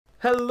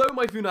Hello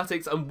my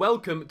Funatics and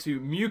welcome to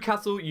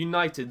Mewcastle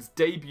United's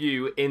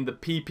debut in the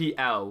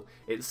PPL.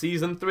 It's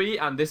Season 3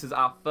 and this is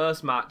our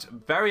first match.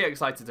 Very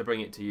excited to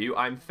bring it to you.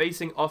 I'm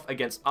facing off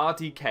against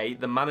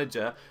RTK, the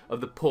manager of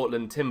the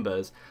Portland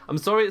Timbers. I'm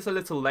sorry it's a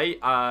little late.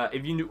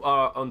 If you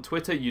are on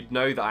Twitter, you'd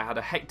know that I had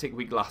a hectic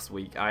week last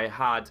week.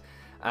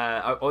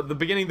 At the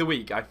beginning of the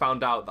week, I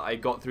found out that I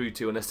got through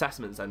to an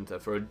assessment centre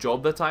for a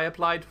job that I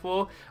applied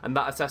for, and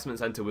that assessment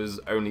centre was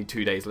only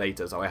 2 days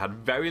later, so I had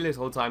very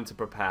little time to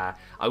prepare.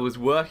 I was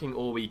working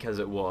all week as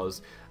it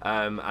was,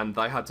 and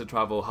I had to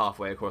travel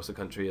halfway across the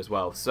country as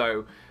well,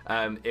 so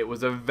it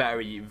was a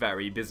very,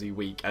 very busy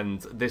week,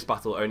 and this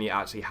battle only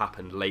actually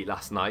happened late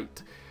last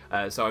night.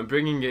 So I'm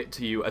bringing it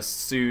to you as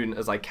soon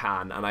as I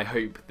can, and I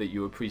hope that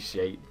you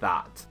appreciate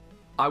that.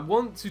 I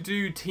want to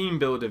do team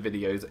builder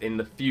videos in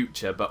the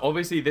future, but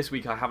obviously this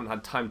week I haven't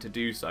had time to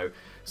do so.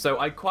 So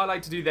I'd quite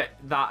like to do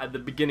that at the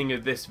beginning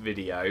of this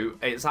video.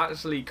 It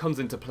actually comes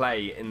into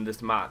play in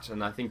this match,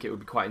 and I think it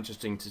would be quite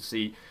interesting to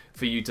see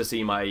for you to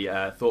see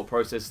my thought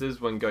processes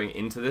when going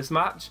into this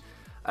match.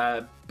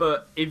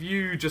 But if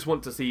you just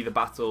want to see the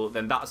battle,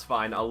 then that's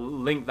fine. I'll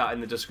link that in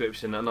the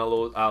description, and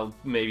I'll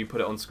maybe put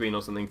it on screen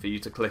or something for you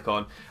to click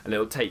on, and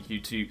it'll take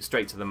you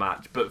straight to the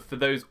match. But for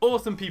those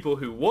awesome people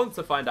who want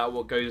to find out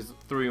what goes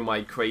through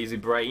my crazy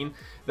brain,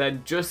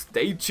 then just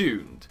stay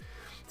tuned.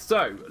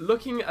 So,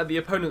 looking at the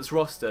opponent's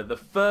roster, the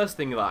first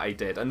thing that I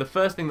did, and the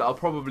first thing that I'll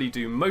probably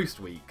do most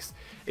weeks,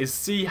 is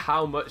see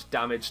how much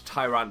damage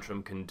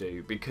Tyrantrum can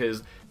do,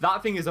 because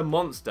that thing is a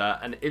monster,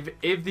 and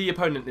if the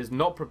opponent is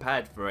not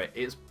prepared for it,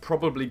 it's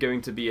probably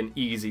going to be an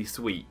easy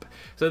sweep.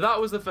 So that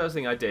was the first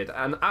thing I did,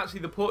 and actually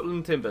the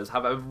Portland Timbers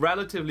have a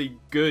relatively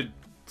good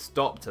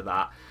stop to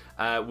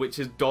that, which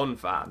is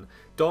Donphan.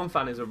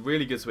 Donphan is a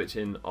really good switch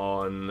in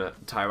on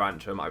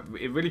Tyrantrum.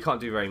 It really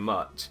can't do very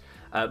much.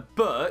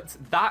 But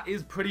that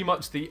is pretty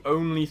much the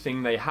only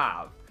thing they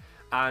have,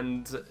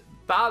 and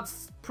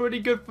that's pretty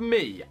good for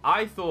me.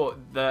 I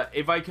thought that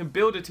if I can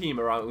build a team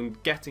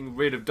around getting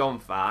rid of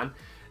Donphan,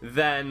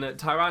 then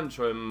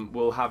Tyrantrum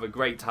will have a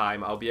great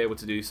time. I'll be able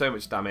to do so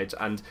much damage,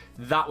 and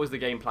that was the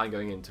game plan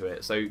going into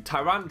it. So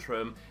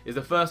Tyrantrum is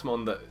the first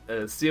one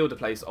that sealed a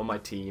place on my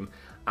team,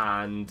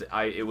 and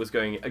it was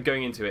going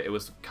into it. It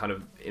was kind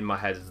of in my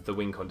head as the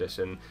win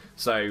condition.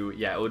 So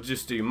yeah, it will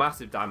just do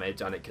massive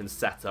damage, and it can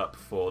set up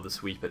for the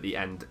sweep at the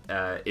end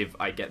if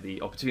I get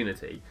the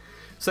opportunity.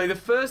 So the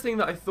first thing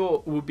that I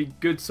thought would be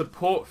good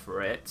support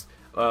for it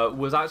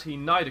was actually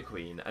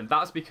Nidoqueen, and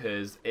that's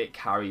because it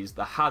carries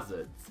the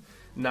hazards.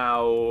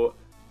 Now,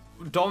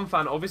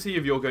 Donphan, obviously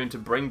if you're going to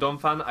bring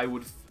Donphan, I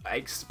would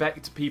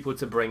expect people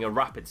to bring a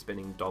rapid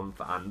spinning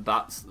Donphan.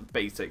 That's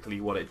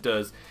basically what it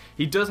does.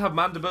 He does have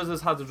Timburrs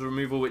as hazard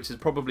removal, which is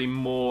probably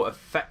more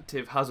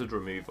effective hazard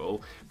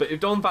removal, but if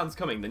Donphan's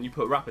coming, then you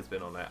put rapid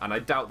spin on it, and I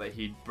doubt that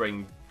he'd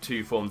bring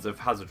two forms of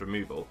hazard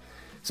removal.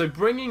 So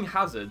bringing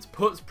hazards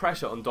puts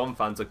pressure on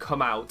Donphan to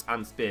come out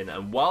and spin,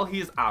 and while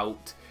he's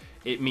out,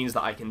 it means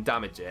that I can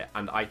damage it,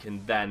 and I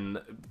can then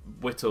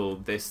whittle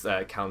this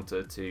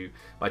counter to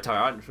my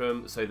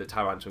Tyrantrum so that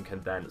Tyrantrum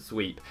can then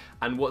sweep.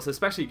 And what's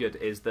especially good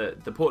is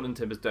that the Portland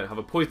Timbers don't have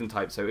a poison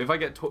type, so if I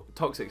get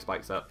toxic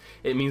spikes up,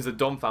 it means that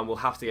Donphan will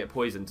have to get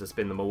poisoned to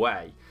spin them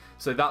away.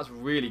 So that's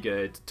really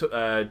good.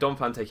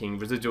 Donphan taking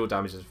residual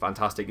damage is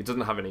fantastic. It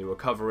doesn't have any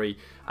recovery,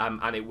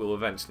 and it will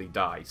eventually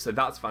die. So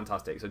that's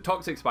fantastic. So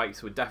Toxic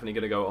Spikes were definitely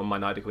going to go on my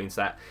Nidoqueen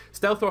set.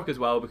 Stealth Rock as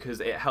well,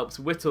 because it helps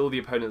whittle the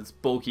opponent's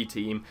bulky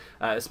team,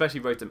 especially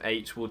Rotom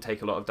H will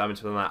take a lot of damage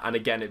from that. And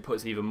again, it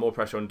puts even more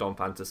pressure on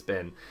Donphan to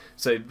spin.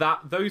 So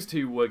those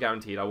two were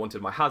guaranteed. I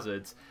wanted my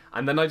hazards.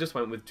 And then I just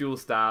went with Dual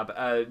Stab.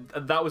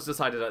 That was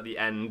decided at the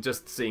end,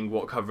 just seeing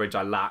what coverage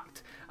I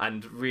lacked.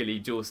 And really,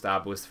 Dual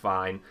Stab was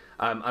fine.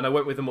 And I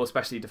went with a more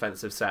specially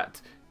defensive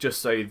set,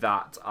 just so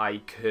that I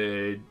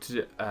could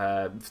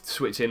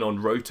switch in on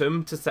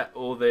Rotom to set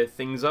all the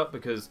things up,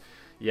 because,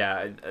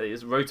 yeah,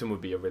 Rotom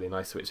would be a really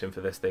nice switch in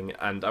for this thing.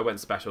 And I went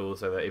special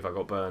so that if I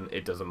got burned,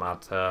 it doesn't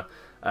matter.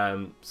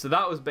 So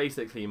that was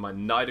basically my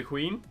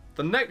Nidoqueen.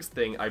 The next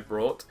thing I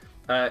brought,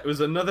 it was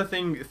another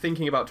thing,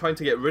 thinking about trying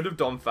to get rid of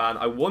Donphan.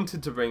 I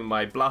wanted to bring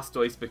my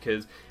Blastoise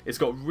because it's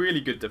got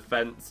really good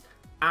defense,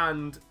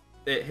 and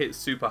it hits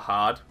super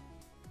hard.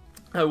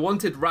 I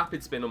wanted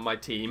Rapid Spin on my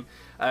team.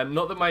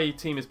 Not that my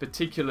team is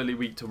particularly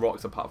weak to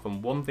rocks, apart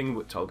from one thing,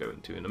 which I'll go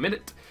into in a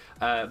minute.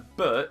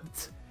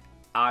 But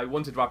I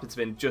wanted Rapid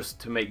Spin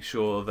just to make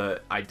sure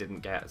that I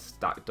didn't get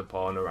stacked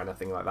upon or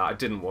anything like that. I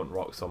didn't want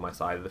rocks on my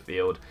side of the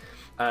field.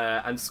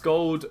 And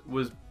Scold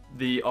was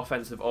the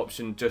offensive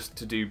option just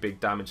to do big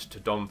damage to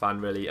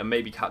Donphan, really, and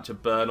maybe catch a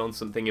burn on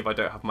something if I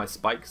don't have my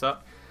spikes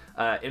up.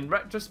 In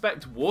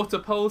retrospect, Water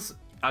Pulse,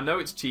 I know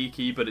it's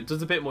cheeky, but it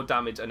does a bit more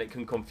damage and it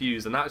can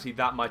confuse, and actually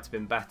that might have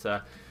been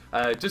better.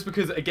 Just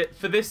because, again,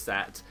 for this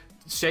set,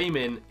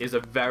 Shaman is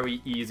a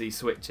very easy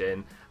switch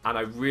in, and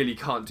I really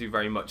can't do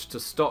very much to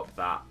stop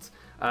that.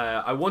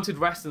 I wanted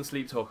Rest and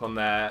Sleep Talk on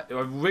there. I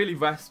really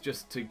Rest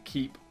just to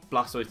keep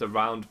Blastoise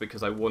around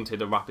because I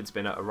wanted a Rapid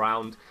Spinner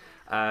around.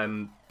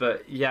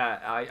 But yeah,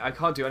 I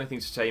can't do anything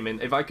to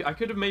Shaman. If I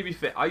could have maybe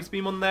fit Ice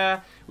Beam on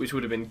there, which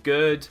would have been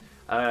good.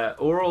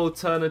 Or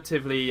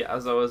alternatively,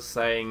 as I was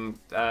saying,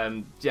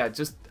 yeah,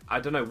 just, I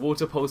don't know,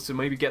 Water Pulse to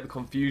maybe get the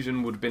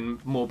confusion would have been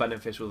more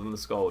beneficial than the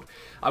Scald.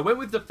 I went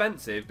with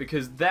defensive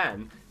because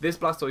then this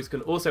Blastoise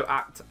can also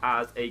act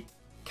as a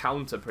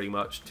counter pretty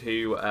much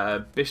to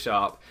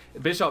Bisharp.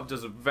 Bisharp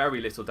does very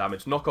little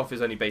damage. Knockoff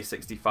is only base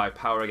 65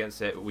 power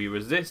against it. We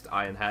resist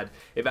Iron Head.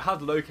 If it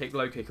had low kick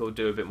will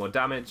do a bit more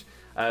damage.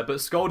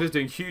 But Scald is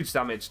doing huge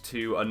damage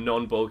to a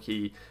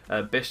non-bulky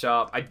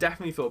Bisharp. I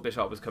definitely thought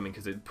Bisharp was coming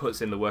because it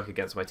puts in the work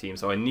against my team,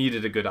 so I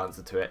needed a good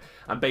answer to it.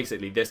 And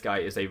basically, this guy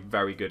is a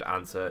very good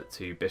answer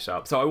to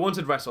Bisharp. So I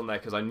wanted Rest on there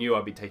because I knew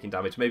I'd be taking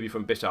damage, maybe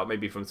from Bisharp,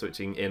 maybe from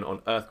switching in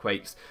on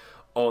Earthquakes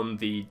on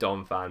the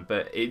Donphan,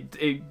 but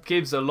it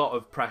gives a lot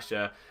of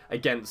pressure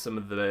against some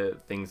of the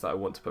things that I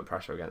want to put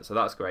pressure against, so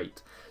that's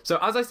great. So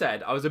as I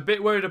said, I was a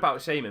bit worried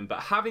about Shaman,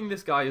 but having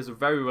this guy as a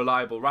very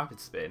reliable Rapid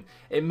Spin,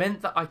 it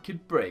meant that I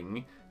could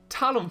bring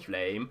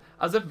Talonflame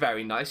as a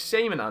very nice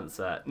Shaman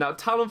answer. Now,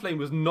 Talonflame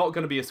was not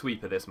going to be a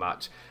sweeper this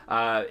match.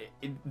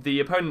 The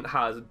opponent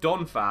has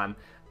Donphan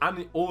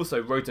and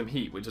also Rotom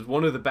Heat, which is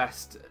one of the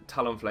best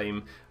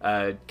Talonflame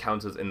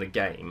counters in the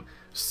game.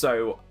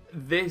 So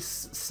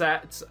this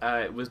set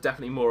was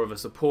definitely more of a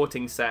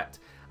supporting set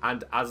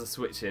and as a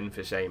switch in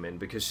for Shaman,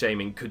 because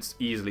Shaman could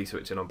easily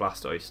switch in on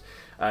Blastoise.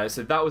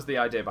 So that was the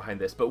idea behind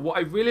this. But what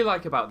I really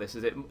like about this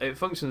is it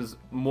functions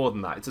more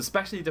than that. It's a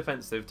specially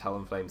defensive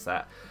Talonflame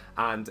set,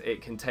 and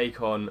it can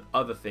take on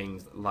other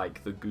things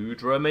like the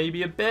Goodra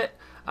maybe a bit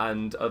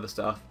and other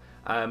stuff.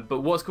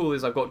 But what's cool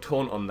is I've got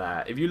Taunt on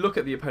there. If you look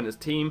at the opponent's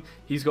team,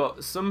 he's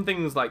got some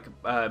things like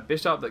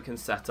Bisharp that can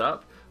set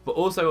up, but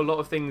also a lot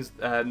of things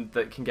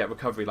that can get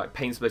recovery, like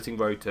Pain Splitting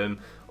Rotom,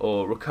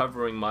 or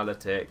recovering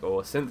Milotic,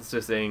 or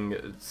synthesizing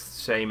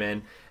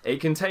Shaman. It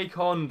can take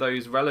on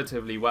those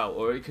relatively well,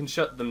 or it can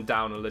shut them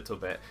down a little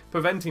bit.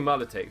 Preventing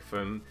Milotic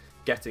from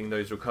getting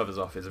those recovers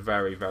off is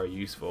very, very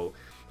useful.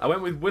 I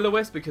went with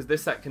Will-O-Wisp because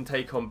this set can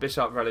take on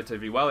Bisharp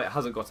relatively well. It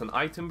hasn't got an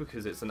item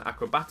because it's an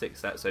acrobatic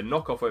set, so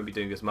Knockoff won't be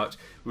doing as much.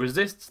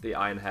 Resists the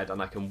Iron Head, and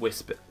I can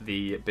Wisp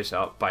the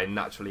Bisharp by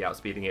naturally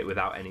outspeeding it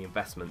without any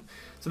investment.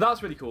 So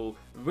that's really cool.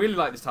 Really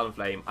like this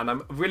Talonflame, and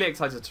I'm really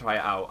excited to try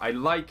it out. I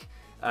like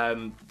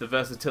the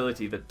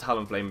versatility that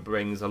Talonflame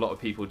brings. A lot of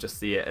people just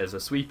see it as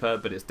a sweeper,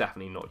 but it's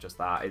definitely not just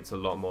that. It's a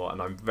lot more,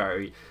 and I'm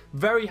very,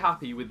 very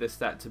happy with this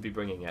set to be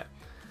bringing it.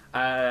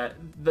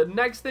 The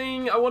next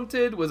thing I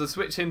wanted was a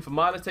switch in for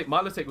Milotic.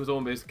 Milotic was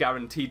almost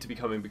guaranteed to be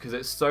coming because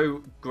it's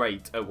so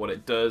great at what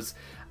it does,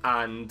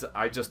 and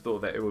I just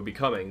thought that it would be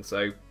coming.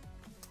 So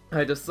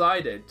I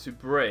decided to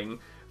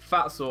bring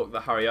Fat Sork the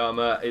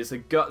Hariyama. It's a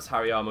Guts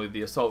Hariyama with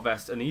the Assault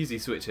Vest, an easy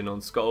switch in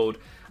on Scald,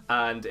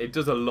 and it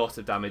does a lot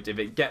of damage. If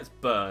it gets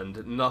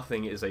burned,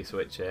 nothing is a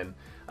switch in.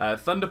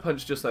 Thunder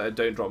Punch just so I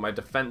don't drop my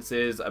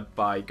defenses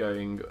by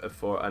going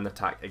for an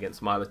attack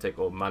against Milotic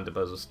or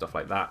Mandibuzz or stuff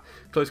like that.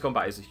 Close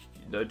Combat is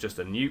just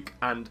a nuke,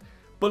 and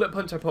Bullet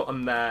Punch I put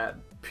on there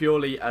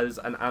purely as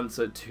an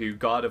answer to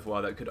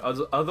Gardevoir that could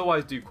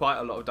otherwise do quite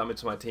a lot of damage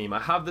to my team. I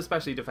have the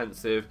specially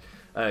defensive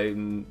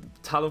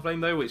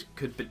Talonflame though, which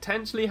could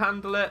potentially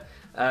handle it,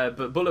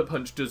 but Bullet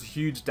Punch does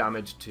huge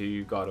damage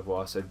to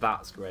Gardevoir, so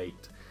that's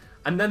great.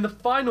 And then the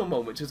final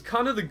mon, which is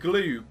kind of the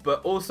glue,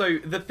 but also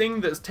the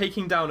thing that's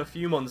taking down a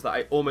few mons that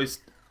I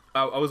was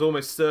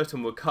almost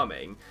certain were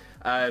coming,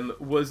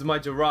 was my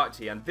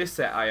Jirachi. And this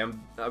set I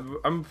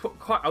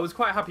was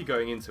quite happy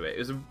going into it. It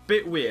was a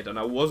bit weird, and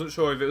I wasn't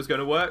sure if it was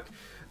going to work,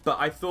 but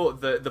I thought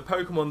that the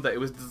Pokemon that it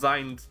was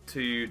designed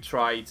to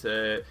try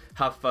to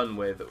have fun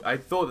with, I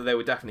thought that they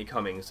were definitely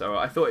coming, so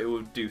I thought it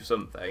would do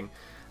something.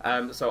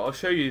 So I'll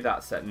show you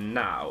that set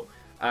now.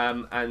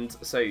 And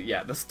so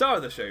yeah, the star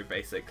of the show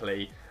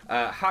basically.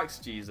 Hacks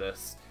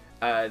Jesus.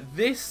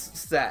 This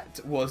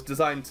set was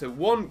designed to,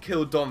 1,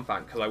 kill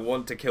Donphan, because I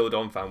want to kill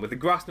Donphan. With the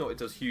Grass Knot, it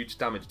does huge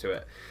damage to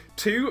it.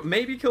 2,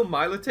 maybe kill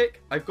Milotic.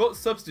 I've got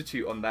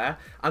Substitute on there,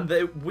 and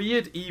the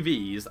weird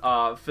EVs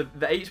are, for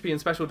the HP and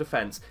Special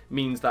Defense,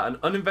 means that an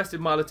uninvested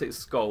Milotic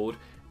Scald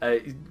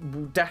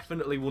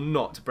definitely will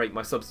not break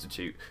my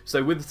Substitute.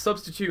 So with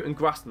Substitute and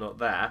Grass Knot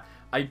there,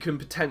 I can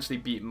potentially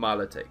beat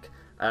Milotic.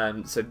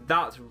 So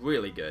that's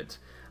really good.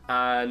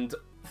 And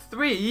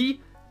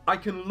 3, I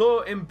can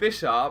lure in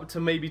Bisharp to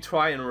maybe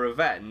try and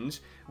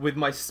revenge. With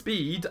my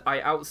speed,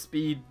 I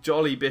outspeed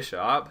Jolly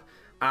Bisharp,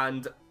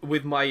 and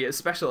with my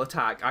special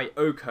attack, I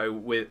OHKO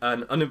with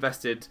an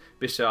uninvested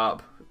Bisharp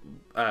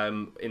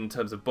in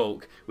terms of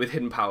bulk with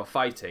Hidden Power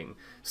Fighting.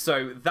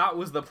 So that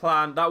was the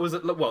plan. That was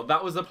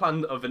the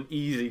plan of an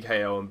easy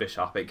KO on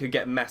Bisharp. It could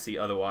get messy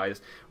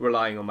otherwise,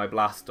 relying on my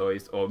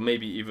Blastoise or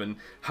maybe even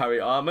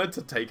Hariyama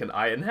to take an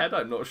Iron Head.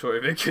 I'm not sure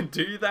if it can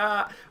do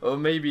that, or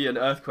maybe an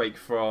Earthquake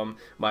from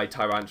my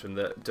Tyrantrum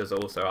that does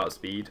also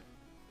outspeed.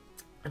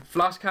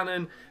 Flash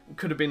Cannon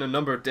could have been a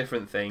number of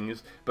different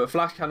things, but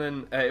Flash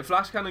Cannon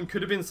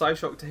could have been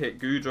Psyshock to hit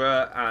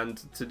Goodra and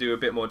to do a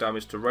bit more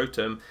damage to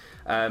Rotom,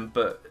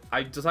 but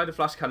I decided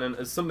Flash Cannon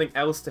as something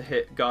else to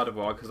hit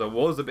Gardevoir because I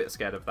was a bit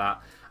scared of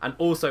that, and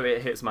also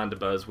it hits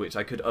Timburrs, which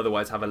I could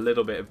otherwise have a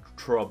little bit of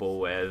trouble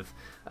with.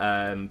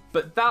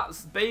 But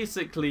that's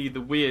basically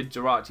the weird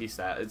Jirachi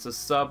set. It's a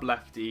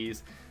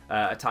sub-lefties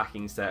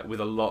attacking set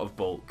with a lot of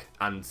bulk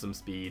and some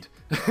speed.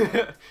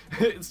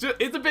 It's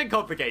a bit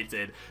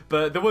complicated,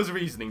 but there was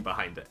reasoning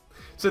behind it.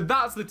 So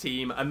that's the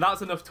team, and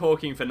that's enough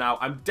talking for now.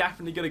 I'm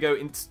definitely going to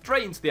go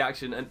straight into the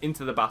action and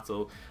into the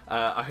battle.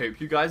 I hope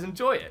you guys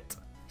enjoy it.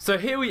 So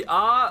here we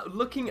are,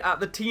 looking at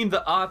the team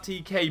that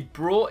RTK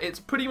brought. It's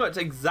pretty much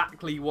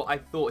exactly what I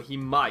thought he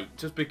might,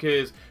 just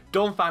because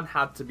Donphan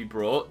had to be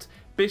brought.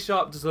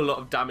 Bishop does a lot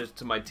of damage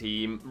to my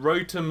team.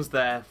 Rotom's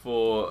there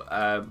for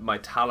my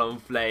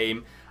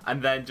Talonflame. And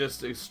then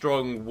just a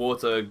strong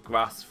water,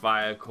 grass,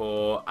 fire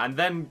core. And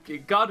then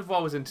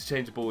Gardevoir was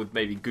interchangeable with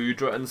maybe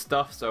Goodra and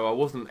stuff, so I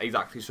wasn't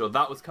exactly sure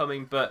that was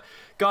coming. But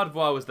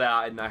Gardevoir was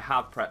there, and I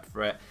have prepped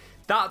for it.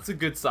 That's a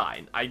good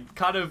sign. I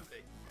kind of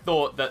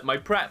thought that my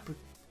prep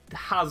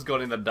has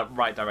gone in the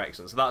right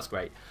direction, so that's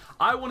great.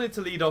 I wanted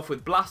to lead off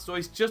with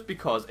Blastoise just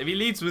because if he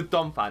leads with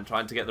Donphan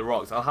trying to get the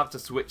rocks, I'll have to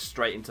switch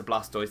straight into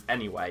Blastoise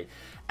anyway.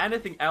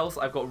 Anything else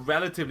I've got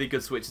relatively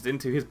good switches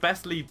into. His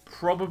best lead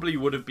probably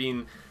would have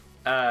been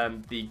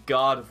the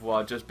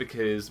Gardevoir, just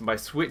because my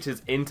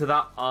switches into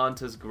that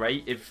aren't as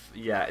great.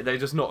 They're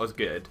just not as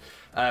good.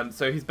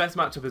 So his best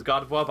matchup is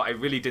Gardevoir, but I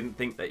really didn't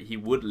think that he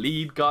would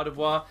lead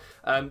Gardevoir.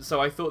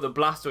 So I thought that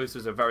Blastoise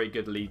was a very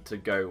good lead to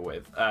go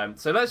with.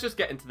 So let's just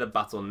get into the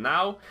battle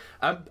now.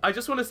 I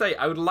just want to say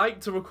I would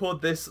like to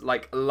record this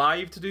like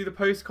live to do the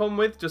post-con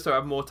with, just so I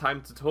have more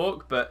time to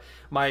talk. But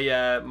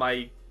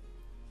my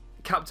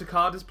capture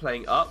card is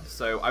playing up,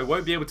 so I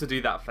won't be able to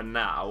do that for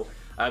now.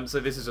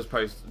 So this is just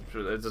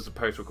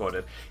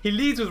post-recorded. He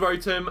leads with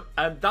Rotom,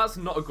 and that's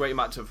not a great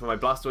matchup for my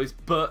Blastoise,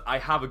 but I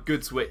have a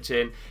good switch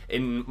in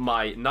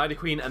my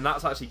Nidoqueen, and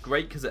that's actually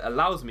great because it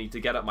allows me to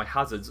get up my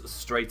hazards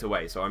straight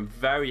away, so I'm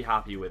very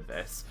happy with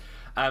this.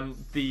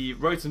 The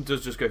Rotom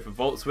does just go for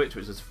Volt Switch,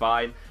 which is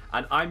fine,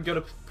 and I'm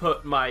gonna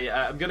put my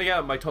I'm gonna get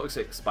up my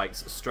Toxic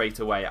Spikes straight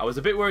away. I was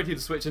a bit worried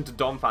he'd switch into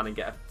Donphan and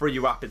get a free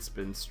Rapid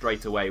Spin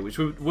straight away, which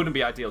wouldn't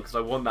be ideal because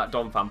I want that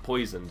Donphan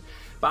poisoned.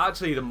 But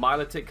actually the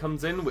Milotic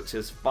comes in, which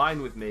is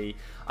fine with me.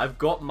 I've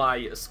got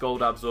my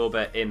Scald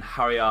Absorber in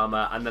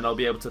Hariyama, and then I'll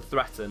be able to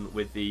threaten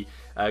with the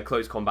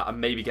close combat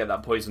and maybe get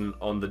that poison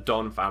on the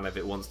Donphan if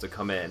it wants to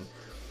come in.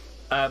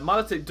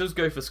 Milotic does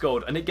go for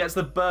Scald, and it gets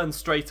the burn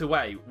straight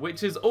away,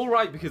 which is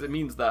alright because it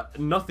means that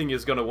nothing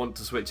is going to want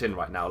to switch in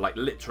right now. Like,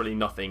 literally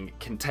nothing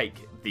can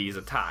take these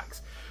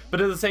attacks.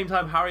 But at the same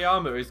time,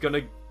 Hariyama is going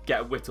to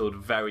get whittled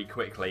very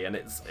quickly, and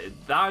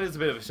that is a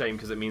bit of a shame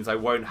because it means I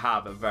won't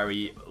have a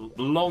very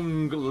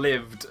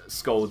long-lived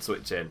Scald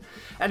switch in.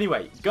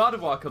 Anyway,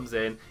 Gardevoir comes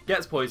in,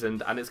 gets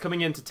poisoned, and it's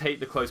coming in to take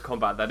the close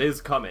combat that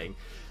is coming.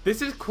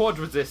 This is quad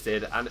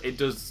resisted, and it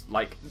does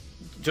like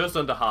just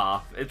under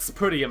half. It's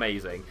pretty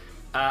amazing.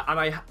 And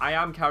I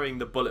am carrying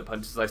the Bullet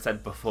Punch, as I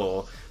said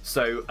before.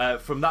 So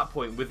from that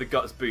point, with the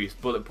Guts boost,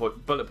 Bullet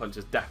Punch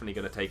is definitely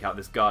going to take out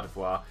this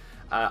Gardevoir.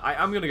 I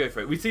am going to go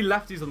for it. We see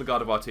lefties on the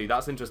Gardevoir too.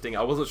 That's interesting.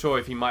 I wasn't sure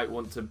if he might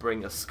want to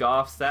bring a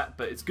Scarf set,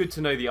 but it's good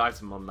to know the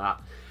item on that.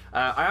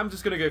 I am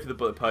just going to go for the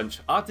Bullet Punch.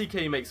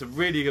 RTK makes a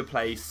really good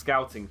play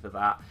scouting for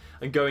that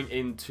and going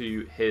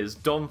into his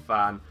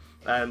Donphan.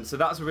 So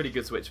that's a really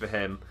good switch for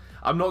him.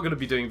 I'm not going to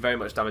be doing very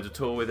much damage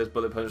at all with this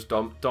Bullet Punch.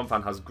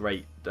 Donphan has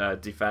great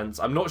defense.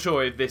 I'm not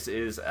sure if this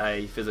is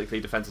a physically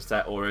defensive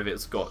set or if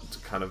it's got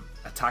kind of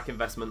attack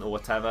investment or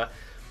whatever.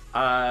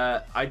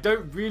 I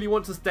don't really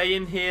want to stay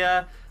in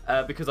here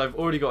because I've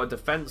already got a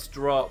defense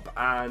drop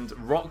and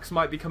rocks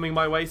might be coming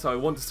my way, so I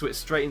want to switch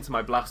straight into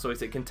my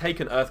Blastoise. It can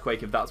take an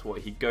Earthquake if that's what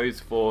he goes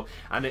for,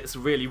 and it's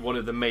really one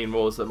of the main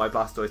roles that my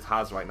Blastoise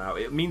has right now.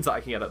 It means that I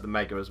can get up the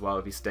Mega as well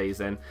if he stays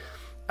in.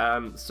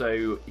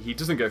 So he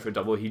doesn't go for a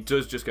double, he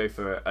does just go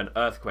for an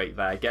Earthquake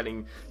there,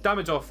 getting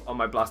damage off on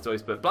my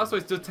Blastoise, but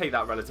Blastoise does take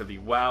that relatively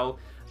well,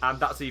 and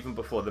that's even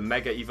before the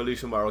Mega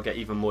evolution where I'll get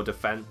even more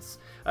defense.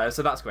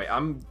 So that's great.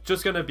 I'm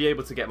just going to be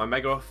able to get my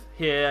Mega off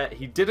here.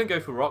 He didn't go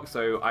for Rock,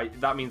 so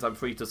that means I'm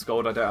free to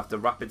Scald. I don't have to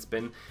Rapid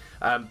Spin.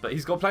 But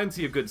he's got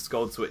plenty of good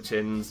Scald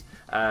switch-ins.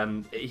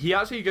 He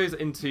actually goes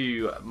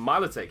into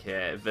Milotic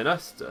here,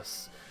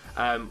 Venustus.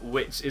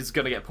 Which is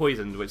going to get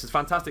poisoned, which is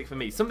fantastic for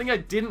me. Something I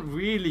didn't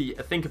really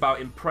think about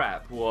in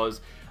prep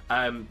was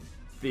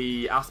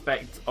the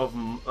aspect of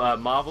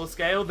Marvel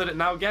Scale that it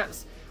now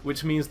gets,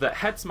 which means that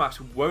Head Smash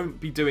won't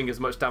be doing as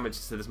much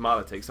damage to this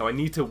Milotic, so I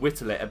need to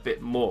whittle it a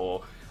bit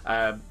more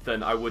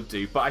than I would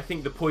do. But I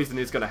think the poison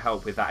is going to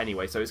help with that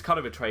anyway, so it's kind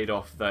of a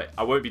trade-off that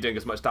I won't be doing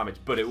as much damage,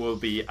 but it will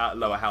be at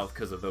lower health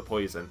because of the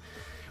poison.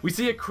 We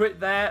see a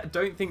crit there.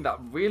 Don't think that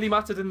really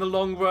mattered in the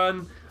long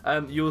run.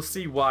 You'll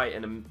see why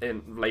in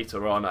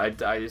later on.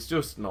 It's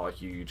just not a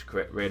huge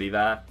crit really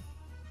there.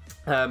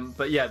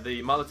 But yeah,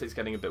 the Milotic's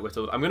getting a bit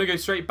whittled. I'm going to go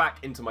straight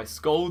back into my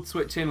Scald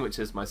switch in, which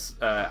is my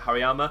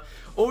Hariyama.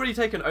 Already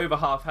taken over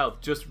half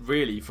health just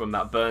really from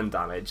that burn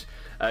damage.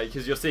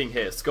 Because you're seeing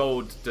here,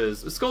 Scald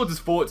does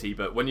 40,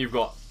 but when you've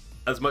got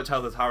as much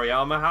health as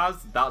Hariyama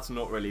has, that's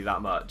not really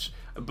that much.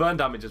 Burn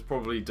damage is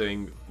probably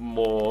doing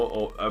more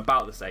or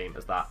about the same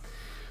as that.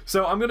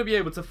 So I'm going to be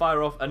able to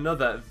fire off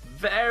another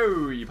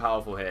very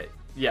powerful hit.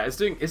 Yeah, it's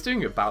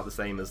doing about the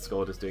same as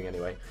Scored is doing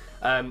anyway.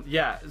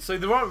 Yeah, so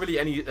there aren't really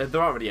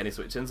any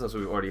switch-ins, as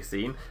we've already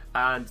seen,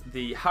 and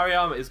the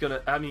Hariyama is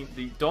gonna,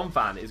 the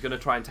Donphan is gonna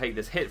try and take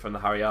this hit from the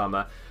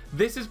Hariyama.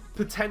 This is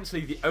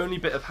potentially the only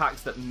bit of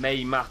hacks that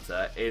may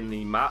matter in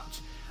the match.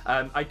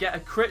 I get a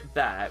crit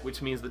there,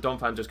 which means the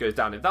Donphan just goes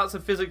down. If that's a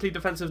physically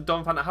defensive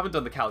Donphan, I haven't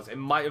done the calcs. It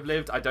might have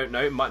lived, I don't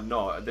know, it might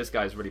not. This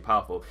guy is really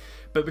powerful.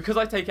 But because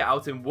I take it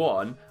out in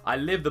one, I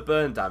live the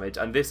burn damage,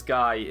 and this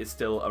guy is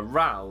still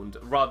around,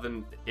 rather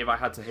than if I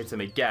had to hit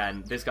him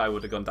again, this guy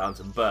would have gone down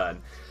to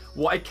burn.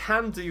 What I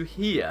can do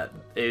here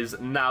is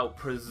now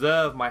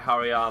preserve my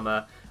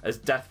Hariyama as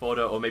death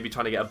fodder, or maybe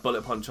trying to get a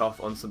bullet punch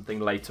off on something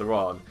later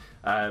on.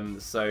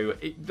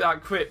 That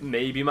crit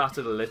maybe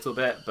mattered a little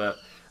bit, but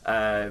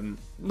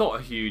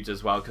not huge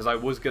as well, because I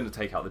was going to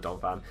take out the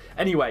Donphan.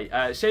 Anyway,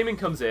 Shaman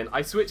comes in.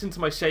 I switch into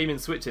my Shaman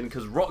switch-in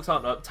because rocks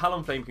aren't up.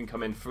 Talonflame can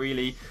come in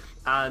freely,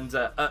 and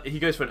he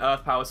goes for an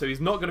Earth Power, so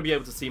he's not going to be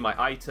able to see my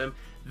item.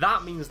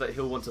 That means that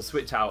he'll want to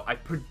switch out. I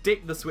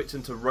predict the switch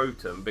into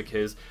Rotom,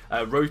 because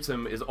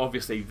Rotom is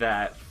obviously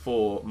there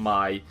for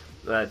my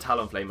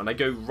Talonflame, and I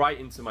go right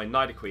into my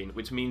Nidoqueen,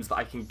 which means that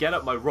I can get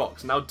up my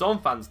rocks. Now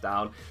Donphan's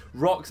down,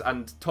 rocks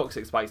and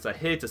Toxic Spikes are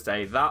here to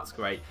stay, that's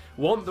great.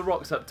 Want the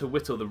rocks up to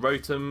whittle the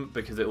Rotom,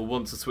 because it will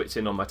want to switch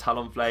in on my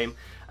Talonflame,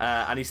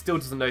 and he still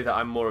doesn't know that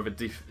I'm more of a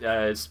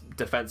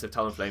defensive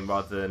Talonflame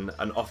rather than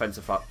an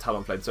offensive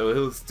Talonflame, so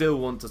he'll still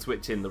want to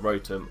switch in the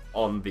Rotom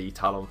on the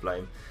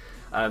Talonflame.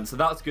 So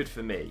that's good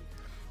for me.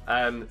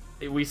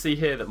 We see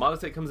here that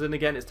Milotic comes in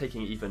again. It's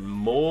taking even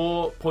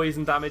more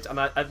poison damage, and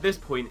at this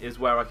point is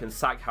where I can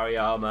sack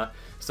Hariyama.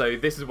 So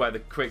this is where the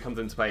crit comes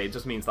into play. It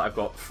just means that I've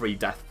got free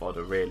death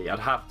fodder, really. I'd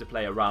have to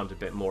play around a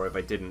bit more if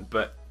I didn't,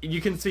 but you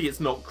can see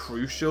it's not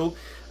crucial.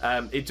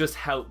 It just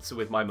helps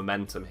with my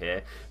momentum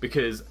here,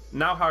 because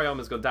now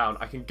Hariyama's gone down,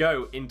 I can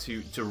go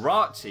into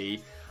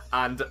Jirachi.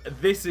 And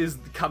this is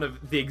kind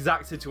of the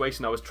exact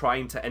situation I was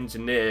trying to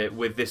engineer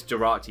with this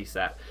Jirachi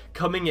set.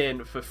 Coming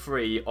in for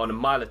free on a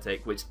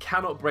Milotic, which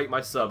cannot break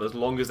my sub as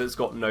long as it's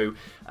got no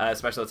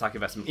special attack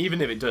investment.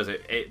 Even if it does,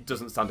 it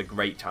doesn't stand a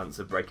great chance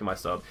of breaking my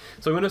sub.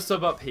 So I'm going to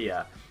sub up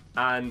here,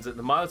 and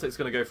the Milotic's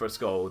going to go for a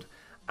Scold,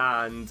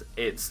 and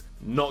it's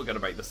not going to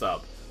break the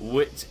sub,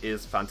 which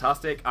is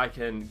fantastic. I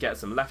can get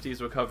some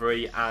lefties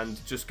recovery and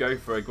just go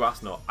for a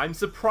Grass Knot. I'm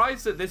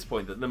surprised at this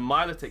point that the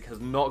Milotic has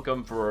not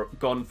gone for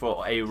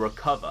a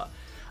recover,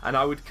 and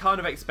I would kind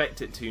of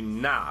expect it to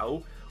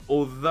now,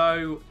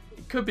 although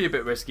it could be a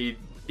bit risky.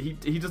 He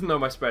doesn't know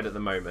my spread at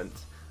the moment.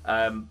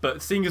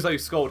 But seeing as though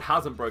Scold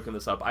hasn't broken the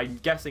sub, I'm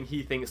guessing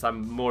he thinks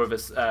I'm more of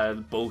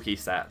a bulky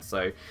set,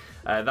 so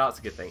that's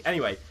a good thing.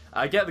 Anyway,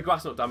 I get the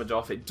Grass Knot damage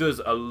off. It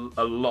does a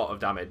lot of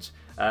damage.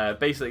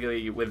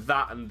 Basically, with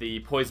that and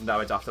the poison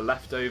damage after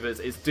leftovers,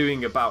 it's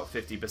doing about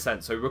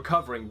 50%, so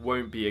recovering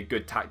won't be a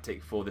good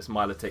tactic for this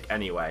Milotic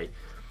anyway.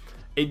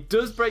 It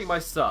does break my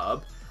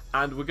sub,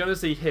 and we're going to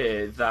see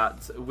here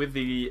that with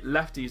the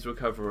lefties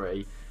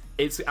recovery,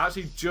 it's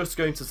actually just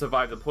going to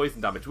survive the poison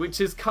damage, which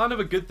is kind of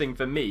a good thing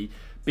for me,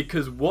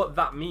 because what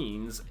that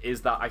means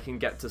is that I can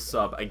get to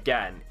sub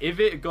again. If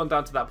it had gone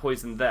down to that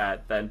poison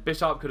there, then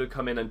Bisharp could have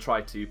come in and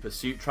tried to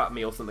pursuit trap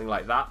me or something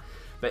like that.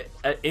 But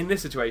in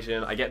this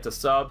situation, I get to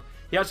sub.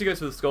 He actually goes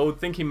for the Scold,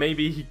 thinking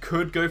maybe he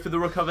could go for the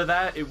recover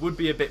there. It would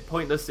be a bit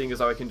pointless, seeing as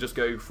though I can just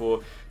go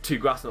for 2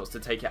 Grass Knots to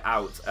take it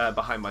out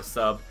behind my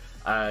sub,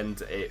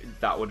 and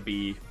that would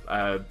be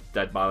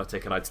dead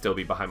Milotic, and I'd still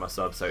be behind my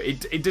sub, so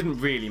it didn't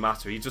really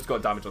matter. He just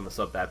got damage on the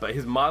sub there, but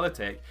his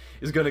Milotic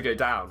is going to go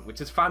down, which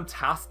is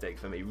fantastic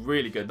for me,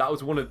 really good. That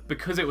was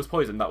because it was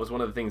poisoned, that was one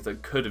of the things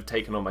that could have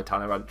taken on my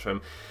Tyrantrum,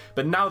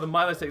 but now the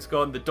Milotic's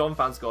gone, the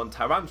Donphan's gone,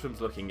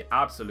 Tyrantrum's looking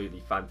absolutely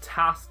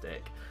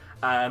fantastic.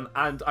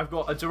 And I've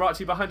got a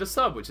Jirachi behind a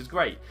sub, which is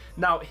great.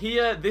 Now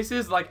here, this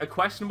is like a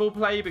questionable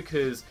play,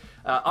 because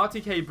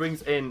RTK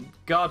brings in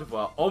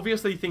Gardevoir,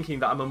 obviously thinking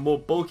that I'm a more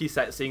bulky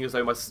set, seeing as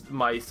though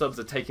my subs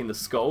are taking the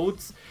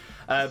Scolds.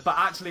 But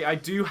actually, I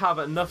do have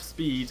enough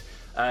speed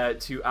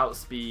to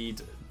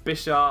outspeed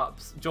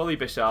Bisharps, Jolly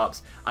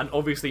Bisharps, and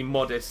obviously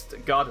modest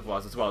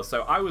Gardevoirs as well.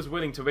 So I was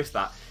willing to risk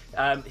that.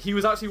 He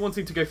was actually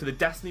wanting to go for the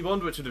Destiny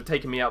Bond, which would have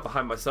taken me out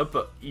behind my sub,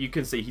 but you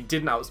can see he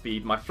didn't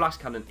outspeed. My Flash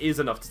Cannon is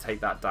enough to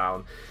take that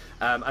down.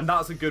 And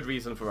that's a good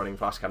reason for running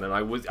Flash Cannon.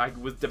 I was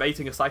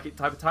debating a Psychic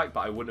type attack, but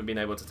I wouldn't have been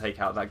able to take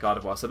out that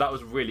Gardevoir, so that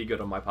was really good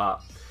on my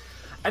part.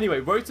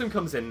 Anyway, Rotom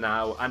comes in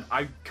now, and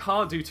I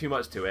can't do too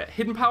much to it.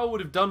 Hidden Power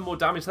would have done more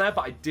damage there,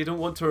 but I didn't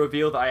want to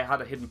reveal that I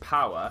had a Hidden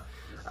Power.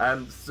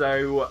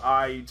 So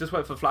I just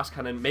went for Flash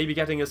Cannon, maybe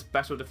getting a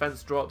special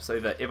defense drop so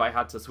that if I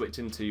had to switch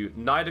into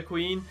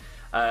Nidoqueen,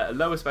 A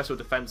lower special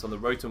defense on the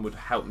Rotom would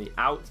help me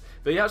out.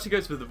 But he actually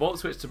goes for the Volt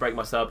Switch to break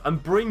my sub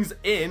and brings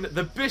in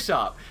the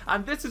Bishop.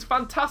 And this is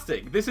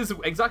fantastic. This is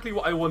exactly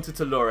what I wanted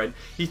to lure in.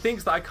 He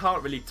thinks that I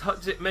can't really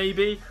touch it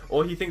maybe,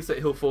 or he thinks that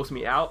he'll force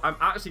me out. I'm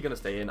actually going to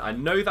stay in. I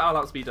know that I'll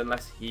outspeed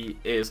unless he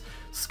is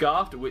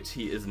Scarfed, which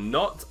he is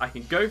not. I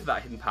can go for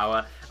that hidden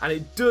power, and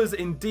it does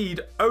indeed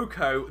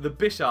Oko the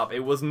Bishop. It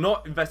was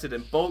not invested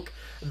in bulk.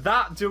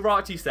 That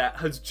Jirachi set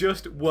has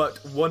just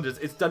worked wonders.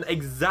 It's done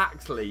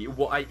exactly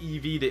what I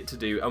EV'd it to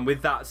do, and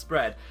with that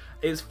spread,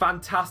 it's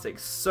fantastic.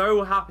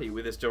 So happy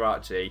with this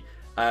Jirachi.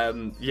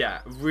 Yeah,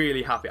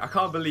 really happy. I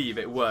can't believe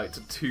it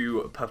worked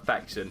to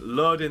perfection.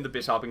 Lured in the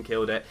Bishop and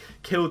killed it.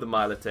 Killed the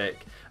Milotic.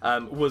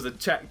 Was a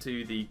check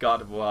to the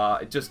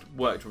Gardevoir. It just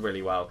worked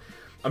really well.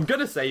 I'm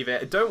going to save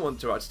it. I don't want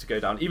Jirachi to go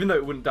down, even though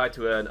it wouldn't die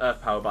to an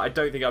Earth Power, but I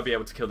don't think I'll be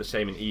able to kill the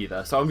Shaman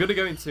either. So I'm going to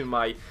go into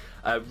my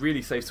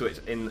really safe switch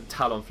in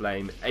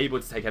Talonflame, able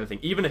to take anything,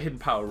 even a Hidden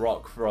Power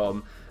Rock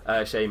from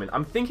Shaman.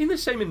 I'm thinking the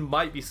Shaman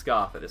might be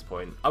Scarf at this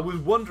point. I was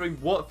wondering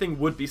what thing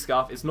would be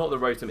Scarf. It's not the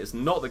Rotom, it's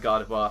not the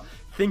Gardevoir.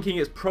 Thinking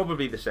it's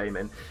probably the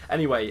Shaman.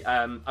 Anyway,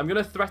 I'm going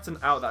to threaten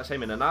out that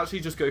Shaman and actually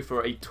just go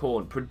for a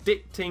Taunt,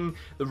 predicting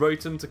the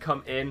Rotom to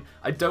come in.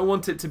 I don't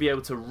want it to be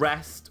able to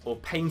rest or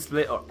Pain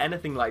Split or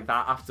anything like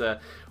that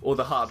after all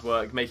the hard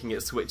work, making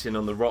it switch in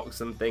on the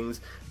rocks and things.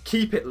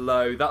 Keep it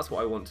low, that's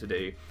what I want to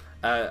do.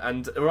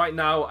 And right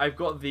now I've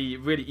got the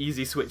really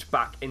easy switch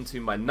back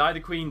into my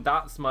Nidoqueen.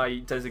 That's my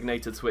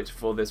designated switch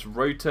for this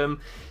Rotom.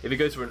 If it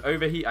goes for an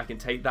overheat, I can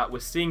take that. We're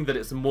seeing that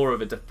it's more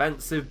of a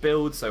defensive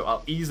build, so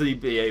I'll easily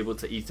be able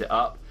to eat it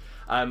up.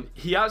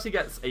 He actually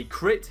gets a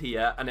crit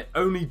here, and it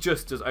only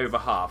just does over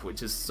half,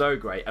 which is so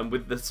great. And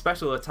with the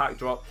special attack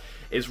drop,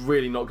 it's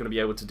really not going to be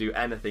able to do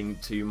anything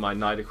to my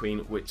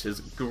Nidoqueen, which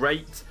is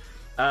great.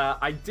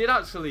 I did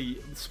actually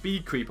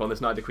speed creep on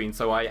this Nidoqueen,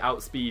 so I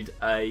outspeed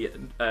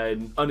an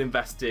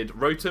uninvested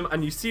Rotom,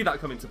 and you see that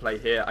come into play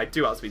here. I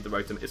do outspeed the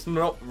Rotom. It's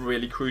not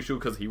really crucial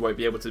because he won't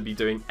be able to be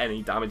doing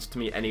any damage to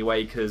me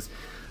anyway, because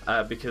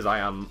I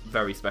am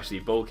very specially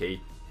bulky.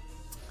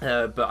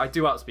 But I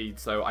do outspeed,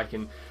 so I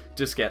can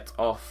just get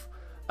off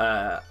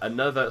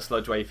another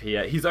Sludge Wave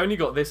here. He's only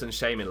got this and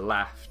Shaman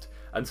left,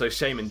 and so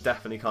Shaman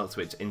definitely can't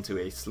switch into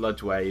a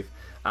Sludge Wave.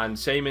 And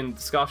Shaman,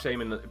 Scarf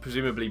Shaman,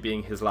 presumably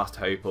being his last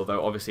hope,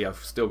 although obviously I've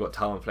still got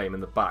Talonflame in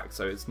the back,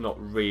 so it's not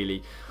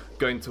really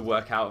going to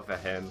work out for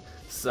him.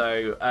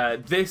 So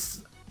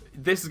this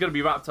is going to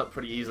be wrapped up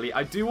pretty easily.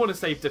 I do want to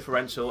save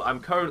differential. I'm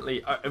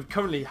currently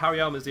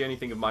Hariyama is the only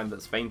thing of mine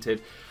that's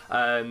fainted.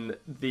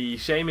 The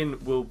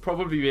Shaman will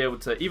probably be able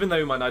to, even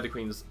though my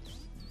Nidoqueen's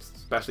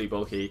especially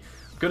bulky,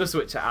 I'm going to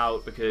switch it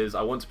out because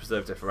I want to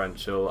preserve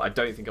differential. I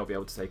don't think I'll be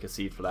able to take a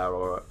Seed Flare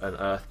or an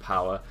Earth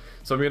Power.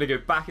 So I'm going to go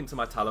back into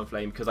my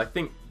Talonflame because I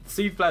think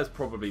Seed Flare is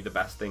probably the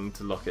best thing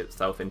to lock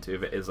itself into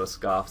if it is a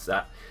Scarf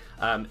set.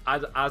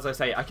 As I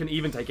say, I can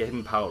even take a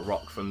Hidden Power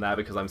Rock from there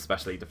because I'm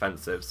specially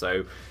defensive.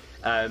 So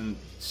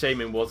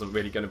Shaman wasn't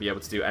really going to be able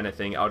to do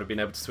anything. I would have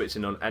been able to switch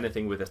in on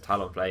anything with this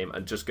Talonflame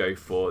and just go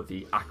for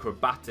the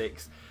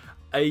Acrobatics.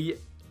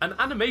 An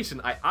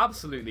animation I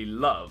absolutely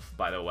love,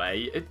 by the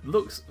way. It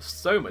looks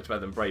so much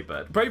better than Brave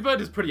Bird. Brave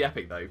Bird is pretty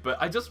epic though, but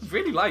I just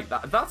really like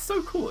that. That's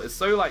so cool. It's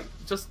so like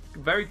just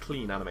very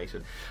clean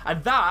animation.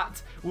 And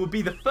that will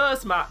be the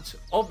first match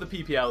of the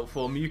PPL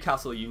for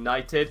Mewcastle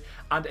United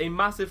and a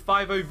massive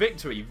 5-0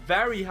 victory.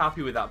 Very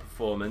happy with that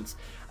performance.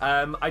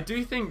 I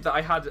do think that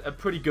I had a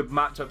pretty good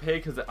matchup here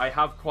because I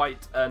have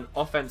quite an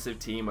offensive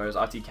team, whereas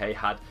RTK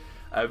had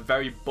a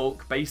very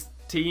bulk-based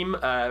team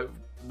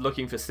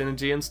looking for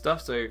synergy and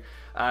stuff. So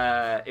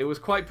it was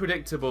quite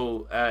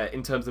predictable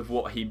in terms of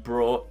what he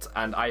brought,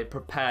 and I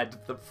prepared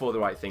for the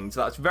right things.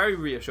 So that's very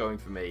reassuring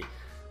for me.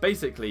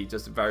 Basically,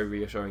 just very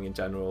reassuring in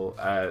general.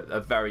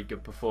 A very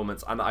good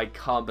performance, and I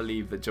can't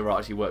believe that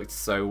Jirachi worked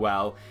so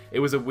well. It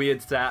was a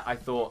weird set. I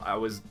thought I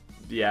was,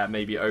 yeah,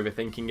 maybe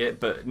overthinking it,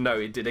 but no,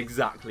 it did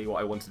exactly what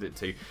I wanted it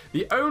to.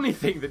 The only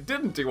thing that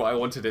didn't do what I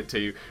wanted it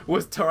to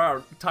was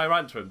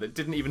Tyrantrum, that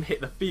didn't even hit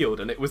the field,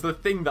 and it was the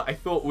thing that I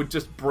thought would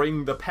just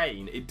bring the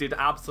pain. It did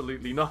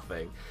absolutely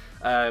nothing.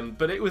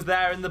 But it was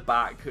there in the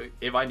back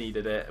if I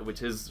needed it,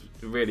 which is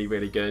really,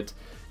 really good.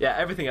 Yeah,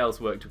 everything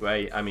else worked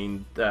great. I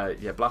mean,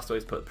 yeah,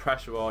 Blastoise put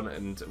pressure on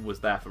and was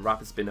there for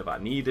Rapid Spin if I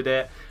needed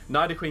it.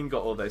 Nidoqueen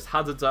got all those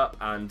hazards up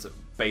and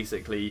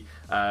basically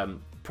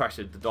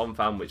pressured the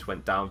Donphan, which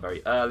went down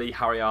very early.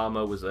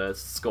 Hariyama was a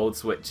Scald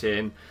switch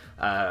in,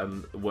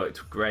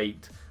 worked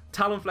great.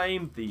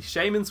 Talonflame, the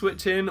Shaman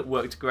switch in,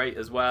 worked great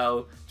as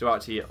well.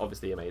 Jirachi,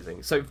 obviously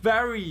amazing. So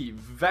very,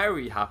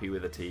 very happy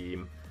with the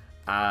team.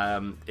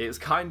 It's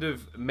kind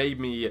of made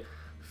me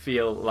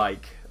feel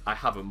like I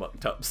haven't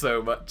mucked up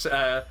so much.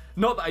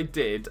 Not that I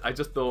did, I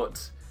just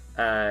thought,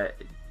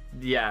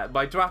 yeah,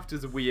 my draft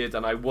is weird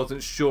and I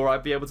wasn't sure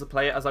I'd be able to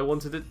play it as I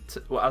wanted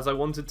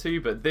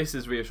to, but this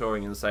is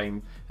reassuring and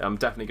saying I'm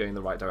definitely going in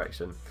the right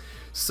direction.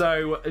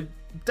 So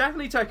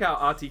definitely check out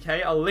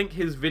RTK. I'll link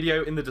his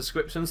video in the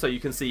description so you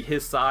can see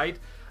his side.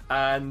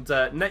 And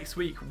next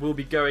week we'll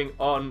be going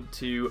on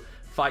to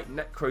fight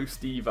Necro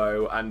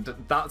Stevo, and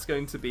that's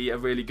going to be a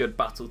really good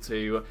battle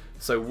too,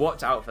 so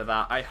watch out for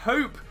that. I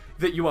hope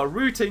that you are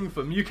rooting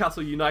for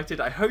Mewcastle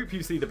United. I hope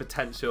you see the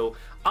potential.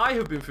 I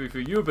have been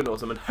foofootoo, you have been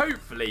awesome, and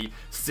hopefully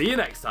see you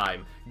next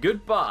time.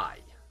 Goodbye.